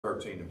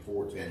13 and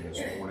 14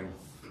 this morning.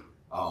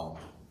 And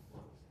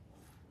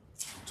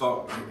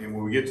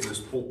when we get to this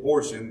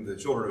portion, the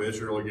children of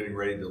Israel are getting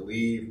ready to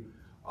leave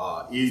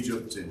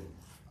Egypt. And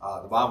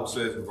the Bible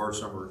says in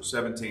verse number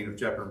 17 of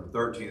chapter number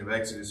 13 of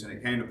Exodus, and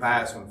it came to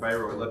pass when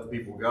Pharaoh had let the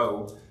people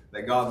go,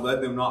 that God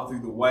led them not through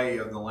the way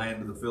of the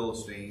land of the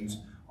Philistines,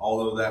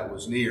 although that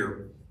was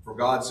near. For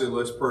God said,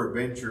 lest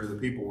peradventure the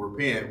people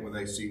repent when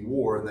they see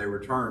war, and they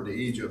return to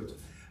Egypt.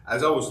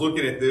 As I was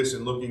looking at this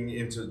and looking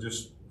into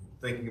just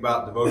thinking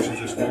about devotions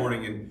this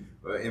morning and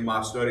in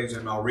my studies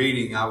and my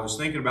reading, I was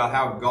thinking about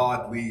how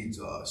God leads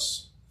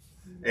us.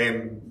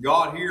 And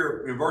God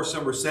here in verse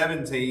number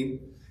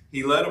 17,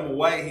 He led them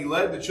away. He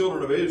led the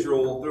children of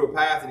Israel through a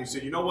path, and He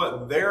said, you know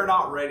what? They're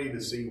not ready to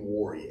see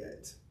war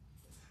yet.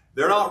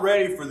 They're not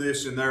ready for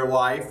this in their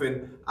life.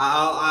 And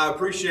I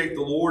appreciate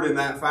the Lord in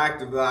that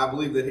fact of I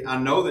believe that I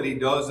know that He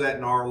does that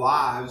in our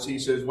lives. He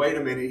says, wait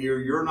a minute here,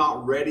 you're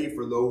not ready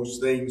for those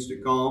things to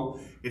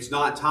come. It's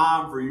not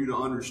time for you to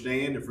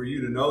understand and for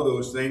you to know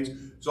those things.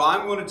 So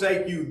I'm going to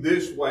take you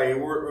this way.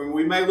 And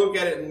we may look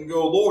at it and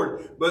go,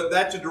 Lord, but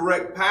that's a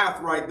direct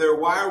path right there.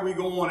 Why are we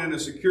going in a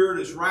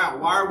circuitous route?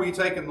 Why are we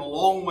taking the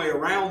long way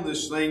around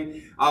this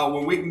thing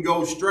when we can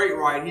go straight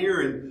right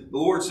here? And the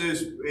Lord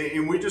says,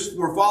 and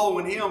we're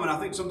following Him. And I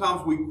think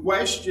sometimes we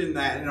question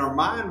that in our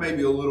mind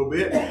maybe a little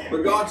bit.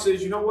 But God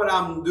says, you know what?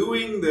 I'm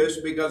doing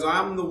this because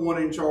I'm the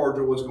one in charge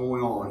of what's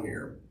going on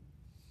here.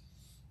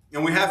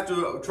 And we have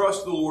to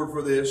trust the Lord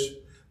for this.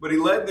 But He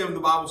led them,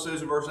 the Bible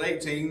says in verse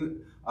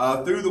 18,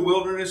 through the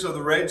wilderness of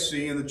the Red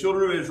Sea, and the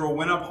children of Israel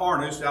went up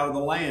harnessed out of the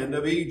land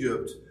of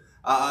Egypt.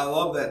 I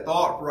love that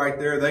thought right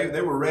there.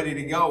 They were ready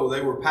to go.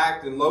 They were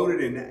packed and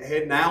loaded and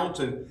heading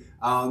out. And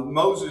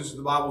Moses,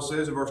 the Bible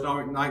says in verse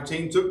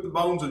 19, took the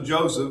bones of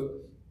Joseph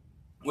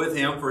with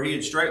him, for he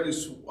had straitly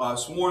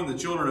sworn the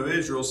children of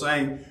Israel,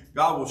 saying,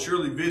 God will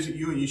surely visit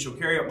you, and ye shall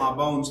carry up my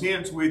bones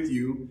hence with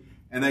you.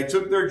 And they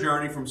took their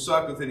journey from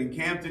Succoth and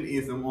encamped in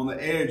Etham on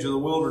the edge of the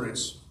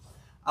wilderness.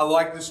 I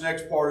like this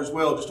next part as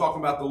well, just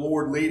talking about the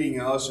Lord leading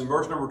us. In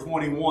verse number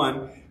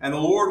 21, and the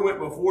Lord went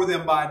before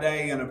them by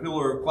day in a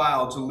pillar of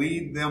cloud to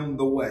lead them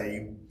the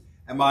way,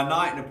 and by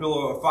night in a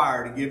pillar of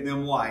fire to give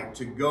them light,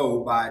 to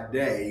go by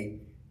day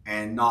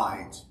and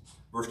night.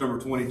 Verse number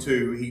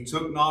 22, He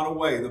took not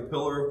away the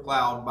pillar of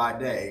cloud by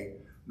day,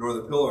 nor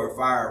the pillar of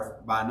fire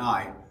by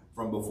night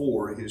from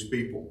before His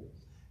people.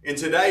 And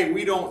today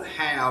we don't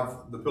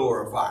have the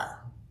pillar of fire.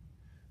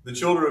 The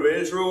children of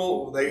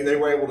Israel, they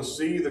were able to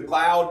see the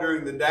cloud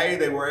during the day.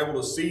 They were able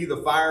to see the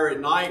fire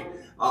at night.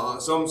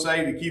 Some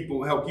say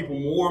to help keep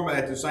them warm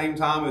at the same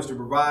time as to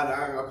provide,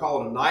 I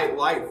call it a night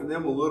light for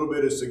them, a little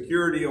bit of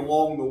security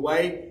along the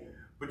way.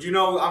 But you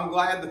know, I'm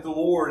glad that the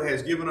Lord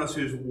has given us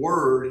His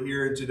word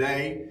here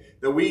today,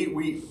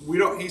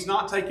 that He's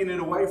not taking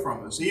it away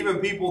from us. Even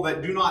people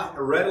that do not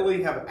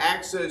readily have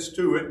access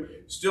to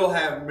it still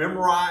have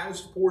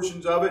memorized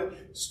portions of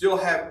it, still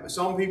have,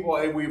 some people,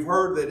 we've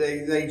heard that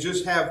they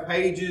just have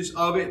pages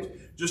of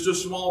it, just a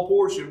small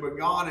portion, but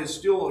God has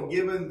still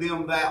given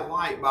them that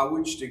light by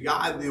which to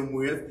guide them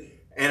with.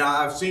 And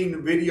I've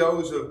seen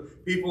videos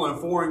of people in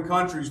foreign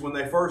countries when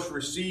they first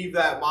receive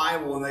that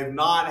Bible and they've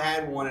not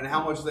had one, and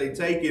how much they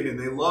take it and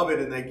they love it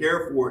and they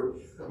care for it.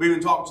 We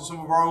even talked to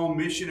some of our own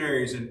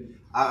missionaries, and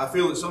I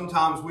feel that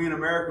sometimes we in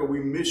America,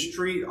 we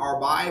mistreat our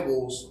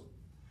Bibles,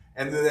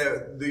 and in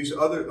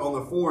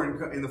the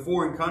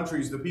foreign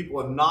countries, the people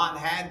have not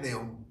had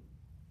them.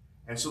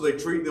 And so they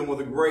treat them with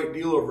a great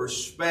deal of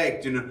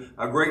respect and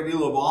a great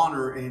deal of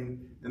honor,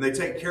 and they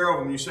take care of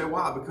them. You say,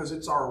 why? Because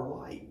it's our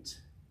light.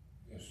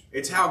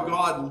 It's how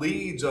God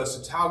leads us.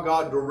 It's how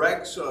God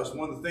directs us.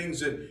 One of the things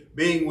that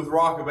being with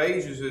Rock of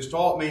Ages has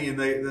taught me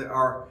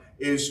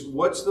is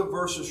what's the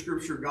verse of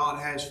Scripture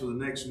God has for the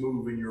next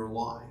move in your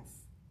life?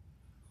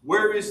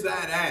 Where is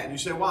that at? And you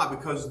say, why?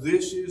 Because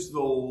this is the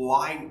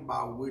light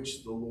by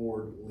which the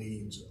Lord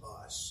leads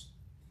us.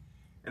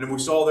 And we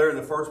saw there in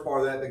the first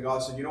part of that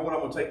God said, you know what,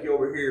 I'm going to take you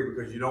over here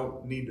because you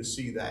don't need to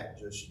see that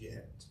just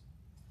yet.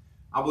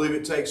 I believe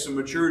it takes some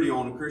maturity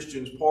on a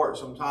Christian's part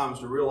sometimes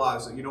to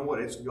realize that, you know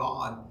what, it's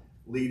God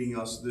leading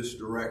us this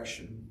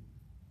direction.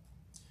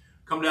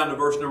 Come down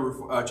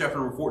to chapter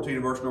number 14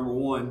 and verse number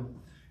 1,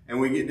 and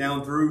we get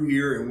down through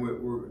here,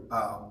 and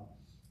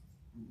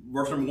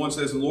verse number 1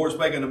 says, the Lord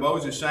spake unto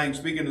Moses, saying,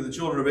 speaking to the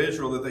children of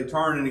Israel, that they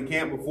turn and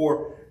encamp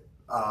before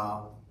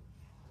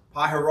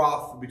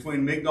Piharoth,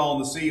 between Migdol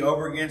and the sea,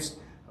 over against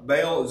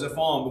Baal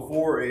Zephon,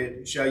 before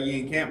it shall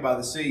ye encamp by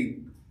the sea.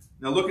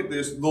 Now look at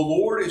this. The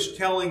Lord is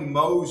telling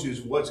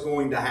Moses what's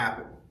going to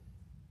happen.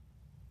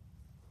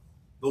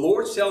 The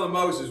Lord's telling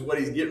Moses what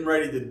He's getting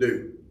ready to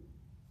do.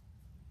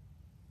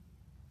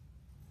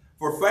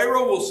 For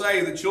Pharaoh will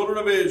say, the children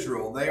of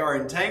Israel, they are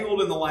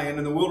entangled in the land,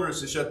 and the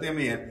wilderness to shut them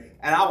in.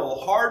 And I will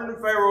harden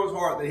Pharaoh's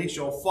heart, that he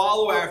shall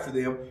follow after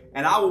them.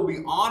 And I will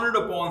be honored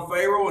upon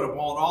Pharaoh and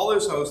upon all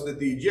his host, that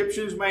the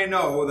Egyptians may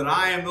know that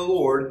I am the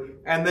Lord.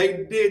 And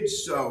they did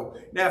so.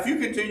 Now, if you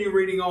continue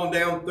reading on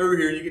down through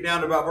here, you get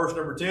down to about verse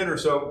number 10 or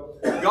so,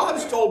 God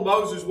has told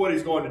Moses what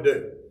He's going to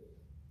do.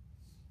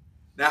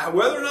 Now,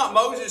 whether or not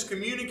Moses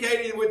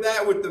communicated with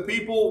that with the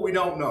people, we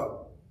don't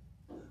know.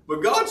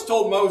 But God's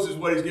told Moses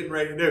what he's getting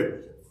ready to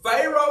do.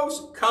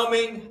 Pharaoh's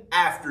coming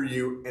after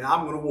you, and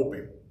I'm going to whoop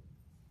him.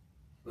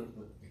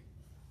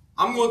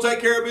 I'm going to take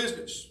care of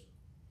business.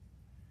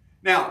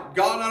 Now,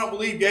 God, I don't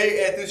believe, gave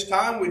at this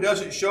time, it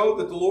doesn't show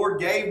that the Lord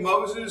gave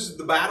Moses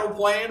the battle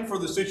plan for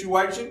the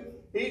situation.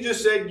 He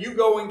just said, you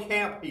go and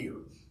camp here,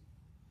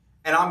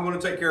 and I'm going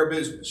to take care of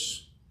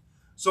business.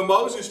 So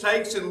Moses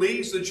takes and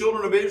leads the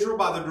children of Israel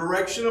by the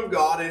direction of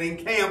God and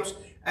encamps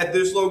at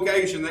this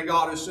location that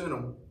God has sent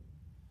them.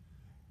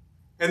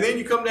 And then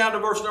you come down to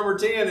verse number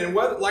 10, and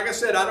like I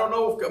said, I don't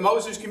know if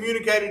Moses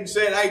communicated and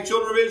said, hey,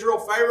 children of Israel,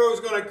 Pharaoh is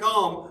going to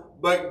come,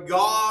 but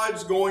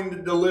God's going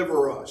to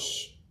deliver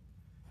us.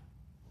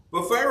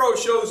 But Pharaoh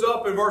shows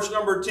up in verse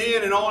number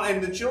 10 and on,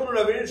 and the children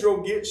of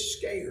Israel get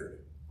scared.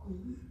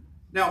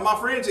 Now, my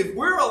friends, if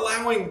we're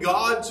allowing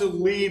God to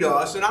lead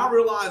us, and I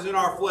realize in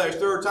our flesh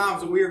there are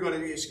times that we are going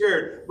to get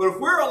scared, but if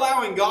we're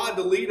allowing God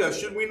to lead us,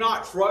 should we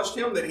not trust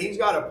Him that He's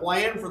got a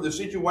plan for the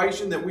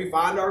situation that we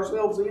find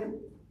ourselves in?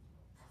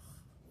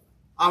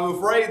 I'm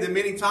afraid that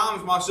many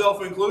times,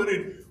 myself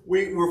included,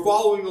 we're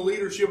following the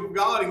leadership of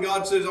God, and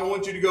God says, I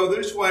want you to go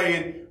this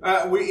way.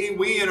 And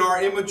we in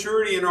our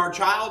immaturity, in our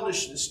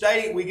childish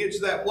state, we get to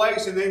that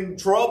place, and then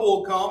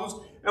trouble comes,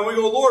 and we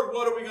go, Lord,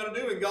 what are we going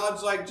to do? And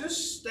God's like,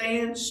 just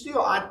stand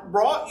still. I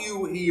brought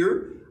you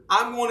here.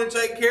 I'm going to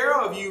take care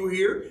of you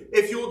here.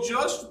 If you'll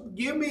just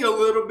give me a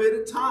little bit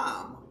of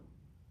time.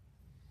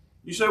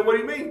 You say, what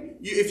do you mean?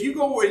 If you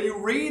go and you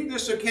read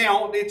this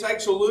account, it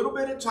takes a little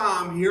bit of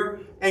time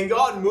here, and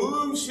God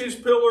moves His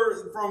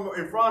pillar from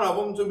in front of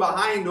them to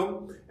behind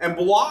them and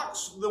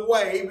blocks the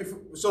way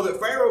so that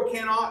Pharaoh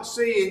cannot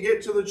see and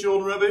get to the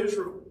children of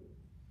Israel.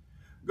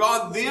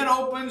 God then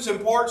opens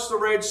and parts the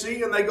Red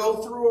Sea, and they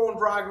go through on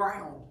dry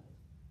ground.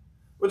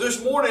 But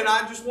this morning,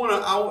 I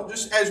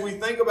just as we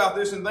think about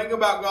this and think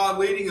about God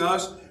leading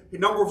us,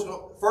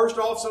 first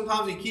off,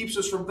 sometimes He keeps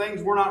us from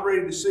things we're not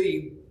ready to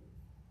see.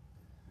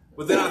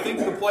 But then I think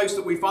the place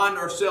that we find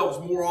ourselves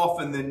more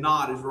often than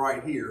not is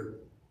right here.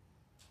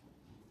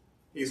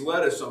 He's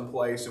led us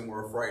someplace and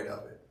we're afraid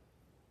of it.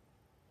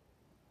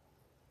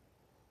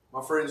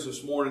 My friends,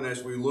 this morning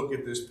as we look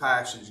at this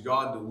passage,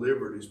 God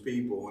delivered His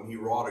people and He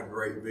wrought a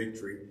great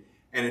victory.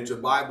 And it's a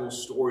Bible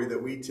story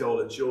that we tell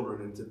to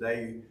children. And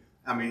today,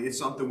 it's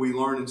something we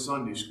learn in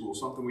Sunday school,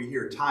 something we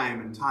hear time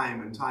and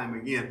time and time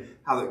again,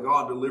 how that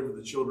God delivered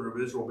the children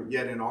of Israel, but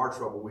yet in our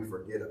trouble we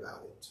forget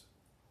about it.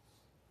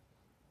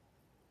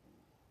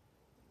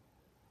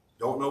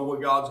 Don't know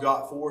what God's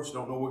got for us.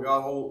 Don't know what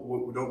God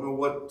holds. Don't know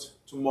what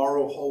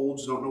tomorrow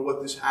holds. Don't know what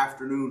this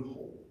afternoon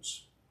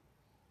holds.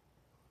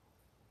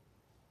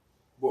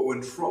 But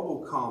when trouble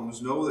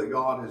comes, know that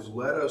God has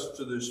led us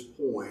to this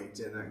point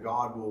and that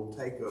God will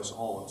take us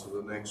on to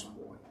the next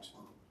point.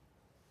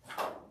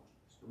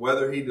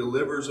 Whether He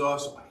delivers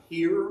us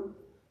here,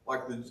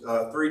 like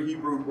the three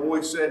Hebrew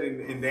boys said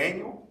in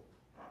Daniel,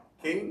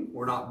 King,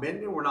 we're not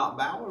bending, we're not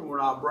bowing, we're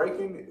not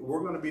breaking.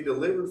 We're going to be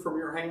delivered from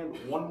your hand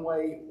one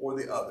way or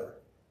the other.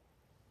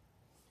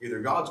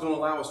 Either God's going to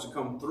allow us to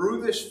come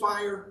through this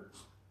fire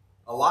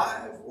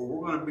alive, or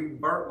we're going to be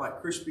burnt like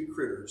crispy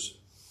critters.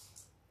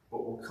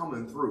 But we're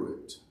coming through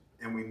it,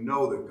 and we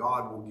know that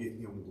God will get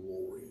Him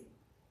glory.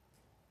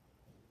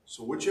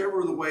 So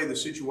whichever the way the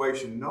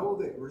situation, know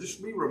that we're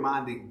just be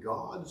reminded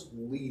God's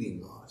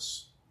leading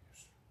us.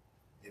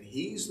 And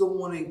He's the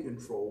one in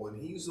control, and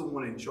He's the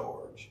one in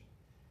charge.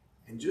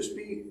 And just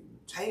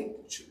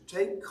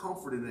take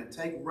comfort in that,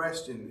 take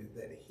rest in it,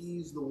 that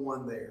He's the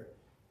one there.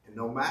 And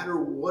no matter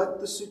what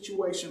the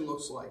situation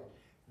looks like,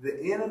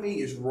 the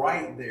enemy is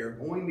right there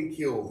going to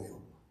kill them.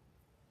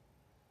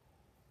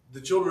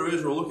 The children of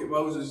Israel look at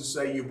Moses and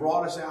say, you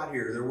brought us out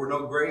here. There were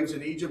no graves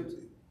in Egypt.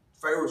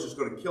 Pharaoh's just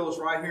going to kill us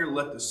right here and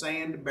let the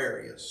sand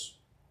bury us.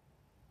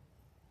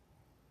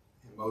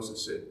 And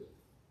Moses said,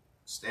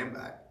 stand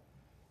back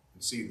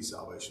and see the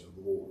salvation of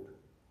the Lord.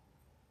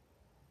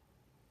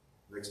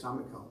 Next time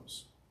it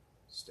comes,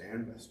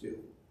 stand still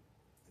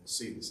and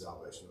see the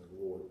salvation of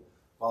the Lord.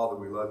 Father,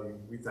 we love you.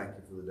 We thank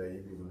you for the day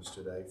you've given us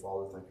today.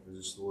 Father, thank you for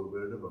just a little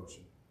bit of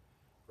devotion.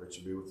 Pray that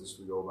you be with us as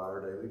we go about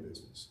our daily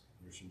business.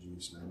 In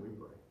Jesus' name we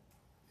pray.